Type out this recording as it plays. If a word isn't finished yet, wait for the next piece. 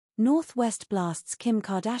North West blasts Kim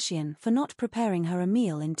Kardashian for not preparing her a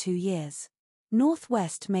meal in 2 years. North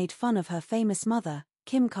West made fun of her famous mother,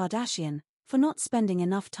 Kim Kardashian, for not spending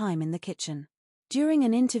enough time in the kitchen. During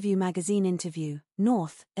an Interview magazine interview,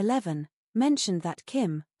 North, 11, mentioned that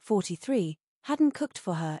Kim, 43, hadn't cooked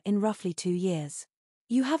for her in roughly 2 years.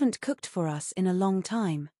 "You haven't cooked for us in a long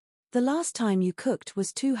time. The last time you cooked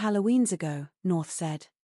was 2 Halloweens ago," North said.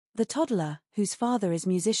 The toddler, whose father is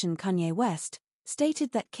musician Kanye West,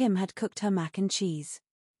 stated that Kim had cooked her mac and cheese.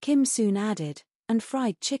 Kim soon added, "and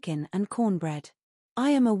fried chicken and cornbread. I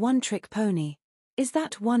am a one-trick pony. Is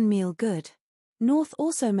that one meal good?" North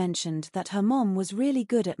also mentioned that her mom was really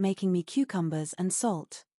good at making me cucumbers and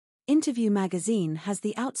salt. Interview magazine has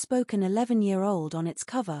the outspoken 11-year-old on its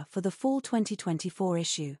cover for the fall 2024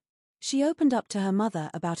 issue. She opened up to her mother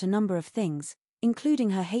about a number of things, including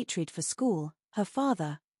her hatred for school, her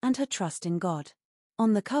father, and her trust in God.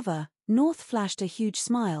 On the cover, North flashed a huge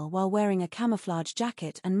smile while wearing a camouflage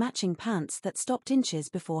jacket and matching pants that stopped inches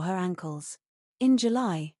before her ankles. In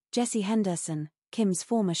July, Henderson, Kim's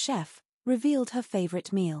former chef, revealed her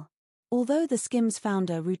favorite meal. Although the Skims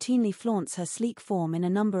founder routinely flaunts her sleek form in a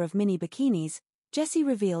number of mini bikinis, Jessie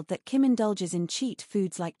revealed that Kim indulges in cheat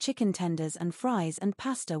foods like chicken tenders and fries and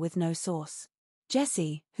pasta with no sauce.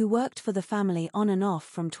 Jessie, who worked for the family on and off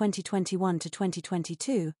from 2021 to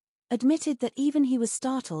 2022, admitted that even he was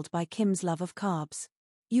startled by Kim's love of carbs.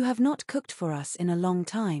 "You have not cooked for us in a long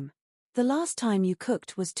time. The last time you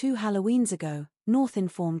cooked was 2 Halloweens ago," North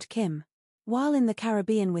informed Kim. While in the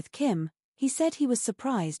Caribbean with Kim, he said he was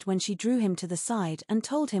surprised when she drew him to the side and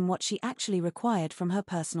told him what she actually required from her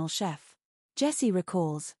personal chef. Jessie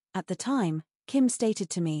recalls, "At the time, Kim stated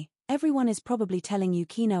to me, 'Everyone is probably telling you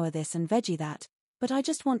quinoa this and veggie that, but I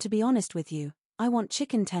just want to be honest with you, I want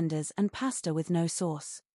chicken tenders and pasta with no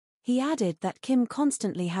sauce.'" He added that Kim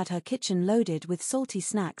constantly had her kitchen loaded with salty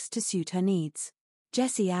snacks to suit her needs.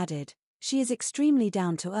 Jessie added, "She is extremely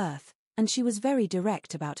down to earth, and she was very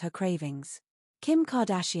direct about her cravings." Kim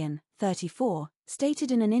Kardashian, 34,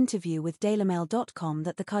 stated in an interview with DailyMail.com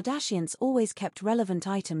that the Kardashians always kept relevant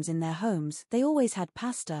items in their homes. They always had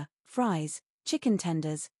pasta, fries, chicken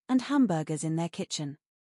tenders, and hamburgers in their kitchen.